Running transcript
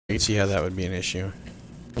can see how that would be an issue.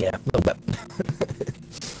 Yeah, a little bit.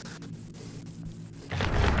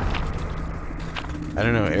 I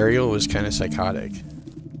don't know, Ariel was kind of psychotic.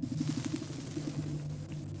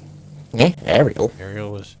 Yeah, Ariel.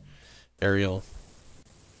 Ariel.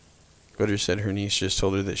 Glitter said her niece just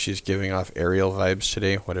told her that she's giving off Ariel vibes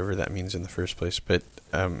today, whatever that means in the first place. But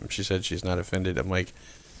she said she's not offended. I'm like,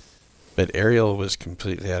 but Ariel was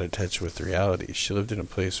completely out of touch with reality. She lived in a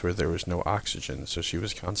place where there was no oxygen, so she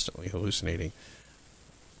was constantly hallucinating.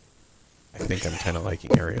 I think I'm kind of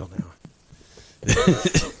liking Ariel now.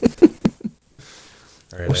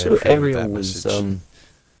 Alright, Also, Ariel was,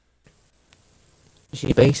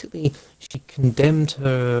 she condemned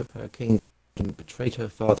her king, betrayed her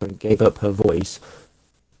father, and gave up her voice.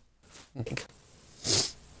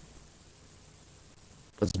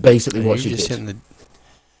 That's basically what she did.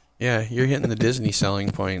 Yeah, you're hitting the Disney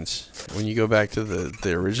selling points. When you go back to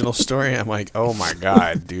the original story, I'm like, oh my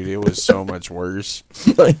god, dude, it was so much worse.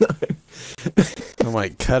 I know. I'm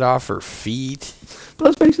like, cut off her feet. But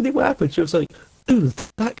that's basically what happened. She was like, ooh,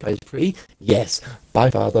 that guy's free. Yes,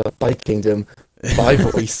 by father, by kingdom, by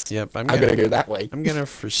voice. Yep, I'm gonna go that way. I'm gonna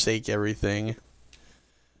forsake everything.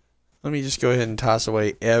 Let me just go ahead and toss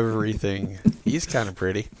away everything. He's kind of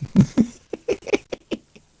pretty.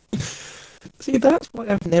 See, that's why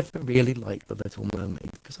I've never really liked The Little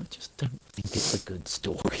Mermaid, because I just don't think it's a good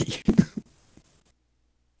story.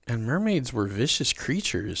 And mermaids were vicious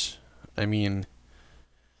creatures. I mean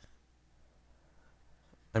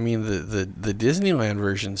the Disneyland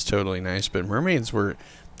version's totally nice, but mermaids were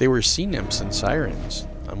sea nymphs and sirens.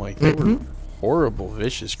 I'm like, they were horrible,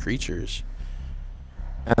 vicious creatures.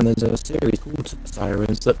 And there's a series called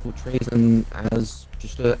Sirens that portrays them as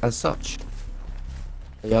just as such.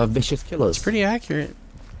 They are vicious killers. It's pretty accurate.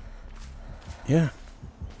 Yeah.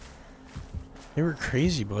 They were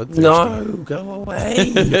crazy, bloodthirsty. No, go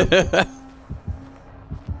away!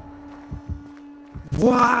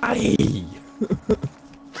 Why?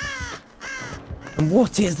 And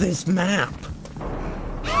what is this map?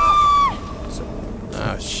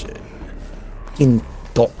 Oh shit. In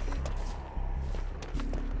dot.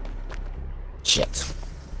 Shit.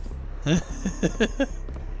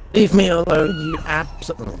 Leave me alone, you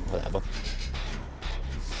absolute whatever.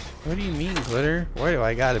 What do you mean, Glitter? Why do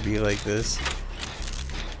I gotta be like this?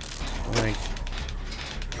 I'm like,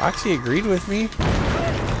 Oxy agreed with me.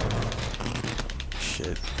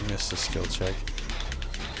 Shit, I missed a skill check.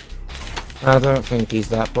 I don't think he's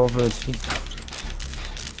that bothered.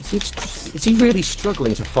 Is he really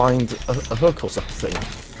struggling to find a hook or something?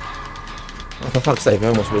 Oh, for fuck's sake, I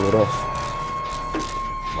almost wheeled off.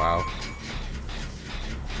 Wow.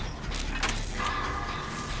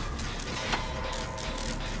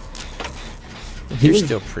 You're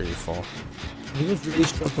still pretty full. He was really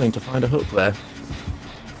struggling to find a hook there.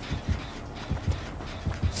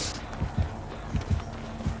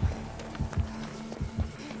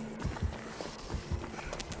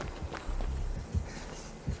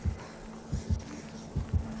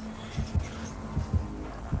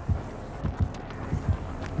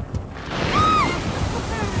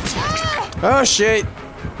 Oh shit!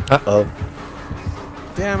 Uh-oh.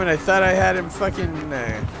 Damn it, I thought I had him fucking...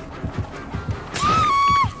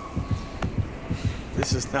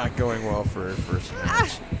 This is not going well for our first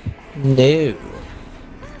match. No.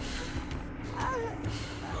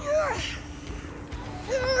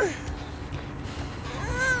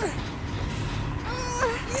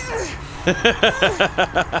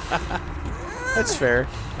 That's fair.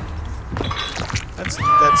 That's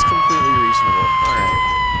completely reasonable. Alright.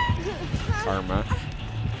 Karma.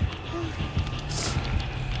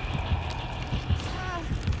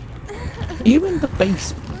 Are you in the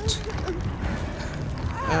basement?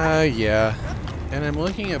 Yeah. And I'm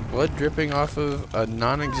looking at blood dripping off of a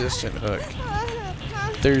non-existent hook.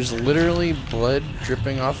 There's literally blood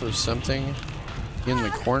dripping off of something in the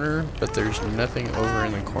corner, but there's nothing over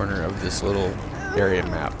in the corner of this little area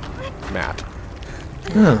mat.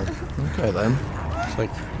 Oh, okay then. It's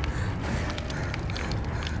like...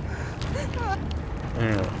 I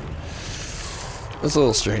don't know. It's a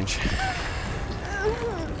little strange.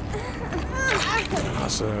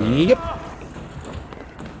 Awesome. Yep.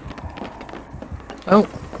 Oh,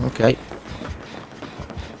 okay.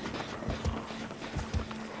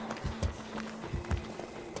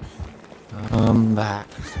 Back.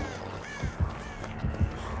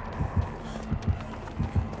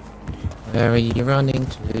 Where are you running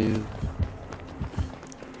to?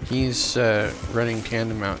 He's running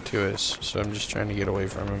tandem out to us, so I'm just trying to get away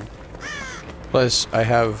from him. Plus, I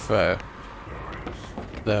have the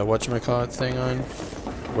whatchamacallit thing on,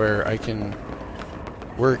 where I can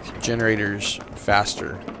work generators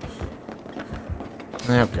faster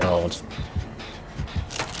Oh god.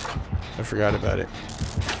 I forgot about it.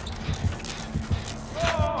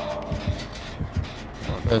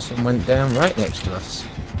 That person went down right next to us.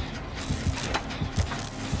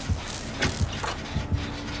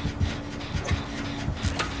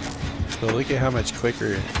 So look at how much quicker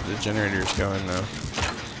the generator's going now.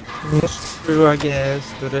 That's true, I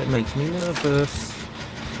guess, but it makes me nervous.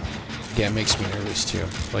 Yeah, it makes me nervous too.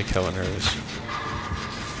 Like hella nervous.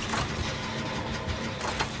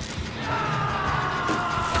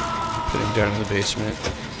 Put him down in the basement.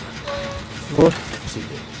 What?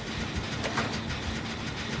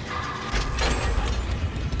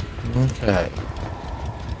 Okay.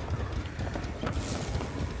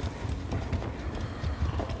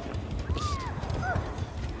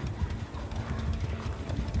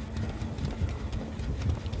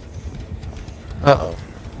 Uh-oh.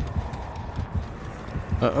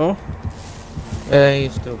 Uh-oh? Yeah,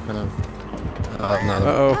 he's still kind of... Oh, no.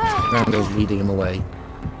 Uh-oh. Randall's leading him away.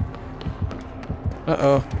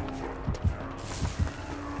 Uh-oh.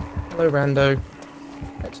 Hello, Rando.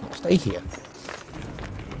 Let's not stay here.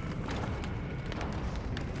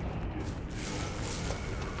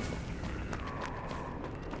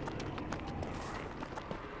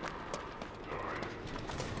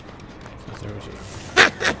 There was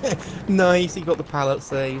a... Nice, he got the pallet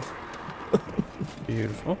save.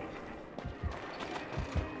 Beautiful.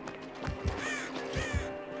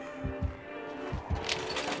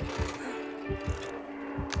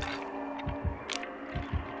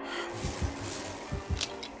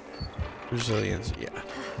 Resilience, yeah.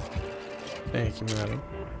 Thank you, madam.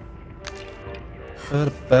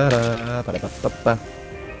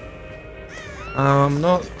 I'm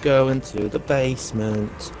not going to the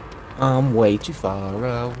basement. I'm way too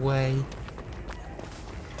far away.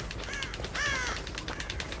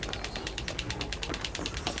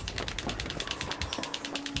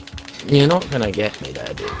 You're not gonna get me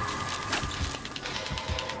there, dude.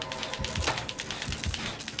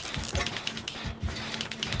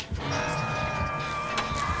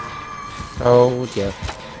 Told ya.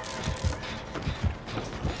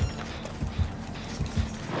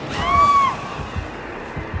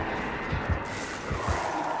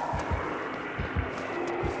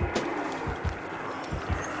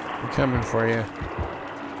 I'm coming for you.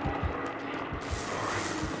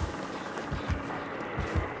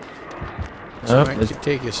 So Oh, it might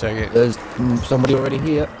take you a second. there's somebody already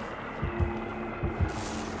here.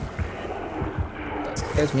 That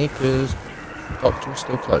scares me because Doctor is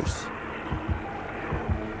still close.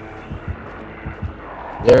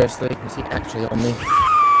 Seriously, is he actually on me?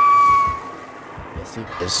 Yes, he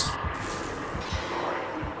is.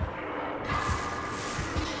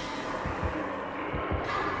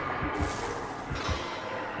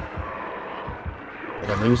 Did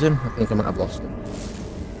I lose him? I think I might have lost him.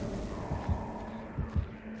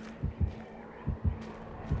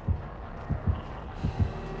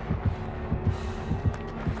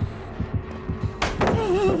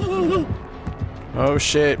 Oh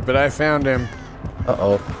shit, but I found him.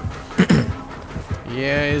 Uh-oh.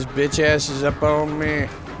 Yeah, his bitch ass is up on me.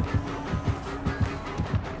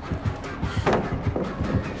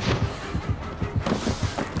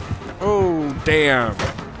 Oh, damn.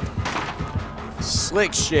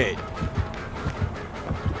 Slick shit.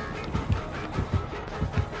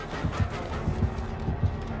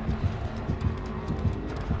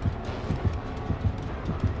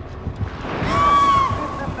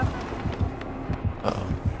 Uh-oh.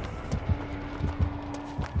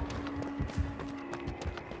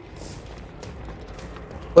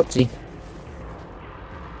 Whoopsie.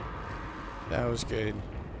 That was good.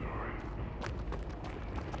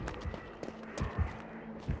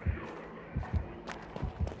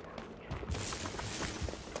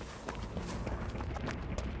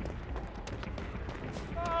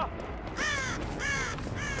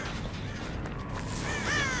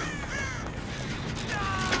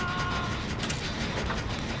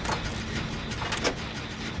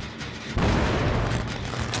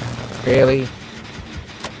 Really?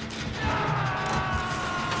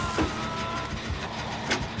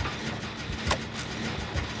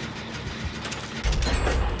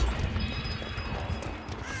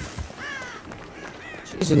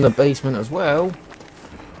 She's in the basement as well.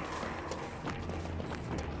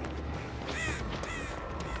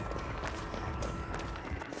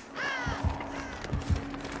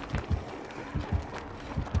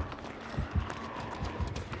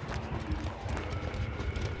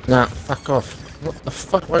 Nah, fuck off. What the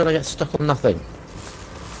fuck? Why did I get stuck on nothing?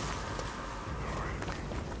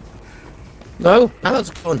 No, pallet's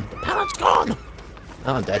gone. The pallet's gone.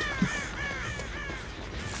 Oh, I'm dead.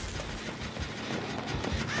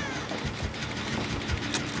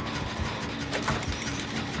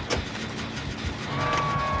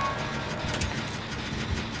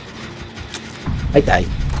 Okay.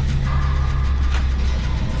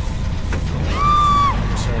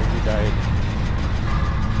 I'm sorry you died.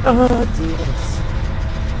 Oh, dears.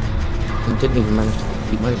 I didn't even manage to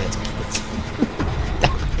complete my med kit.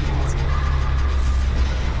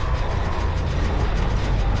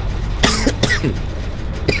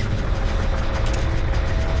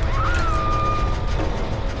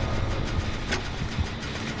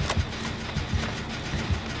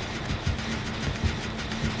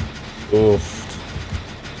 Oof.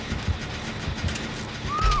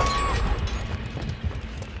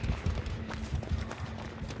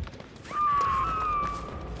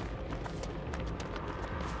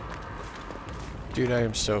 Dude, I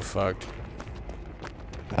am so fucked.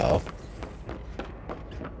 Oh.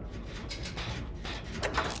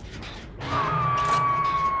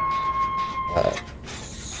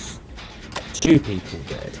 Two people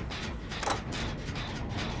dead.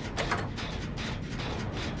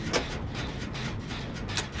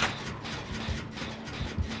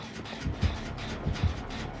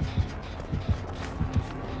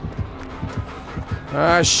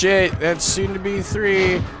 Ah, shit. That's soon to be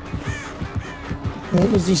 3. What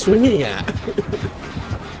was he swinging at?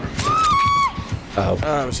 Oh.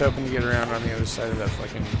 I was hoping to get around on the other side of that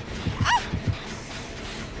fucking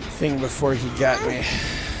thing before he got me.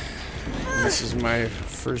 This is my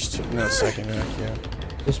first, no, second hack, yeah.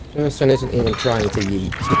 This person isn't even trying to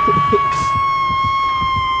yeet.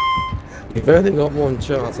 You've only got one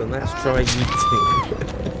chance, and that's try yeeting.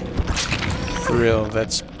 For real,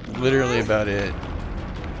 that's literally about it.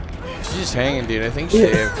 She's just hanging, dude. I think she'd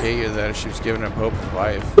AFK you that if she was giving up hope of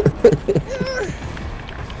life.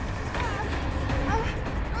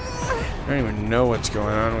 I don't even know what's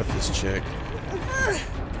going on with this chick.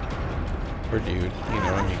 Or dude, you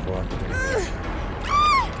know, I'm equal opportunity.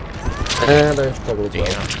 And they're struggled as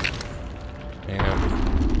well. Damn.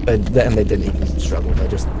 And then they didn't even struggle, they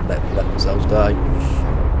just let themselves die.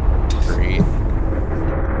 Great.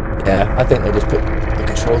 Yeah, I think they just put the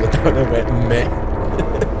controller down and went meh.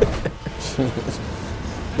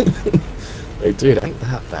 Hey, dude, ain't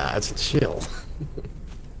that bad. Chill.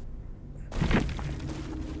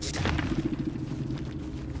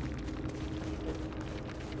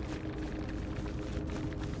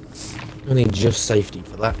 I need just safety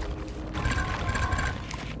for that.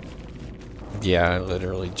 Yeah, I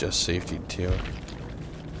literally just safety too.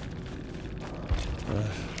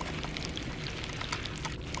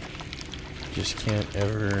 Just can't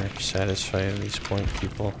ever satisfy these point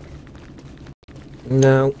people.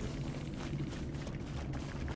 No.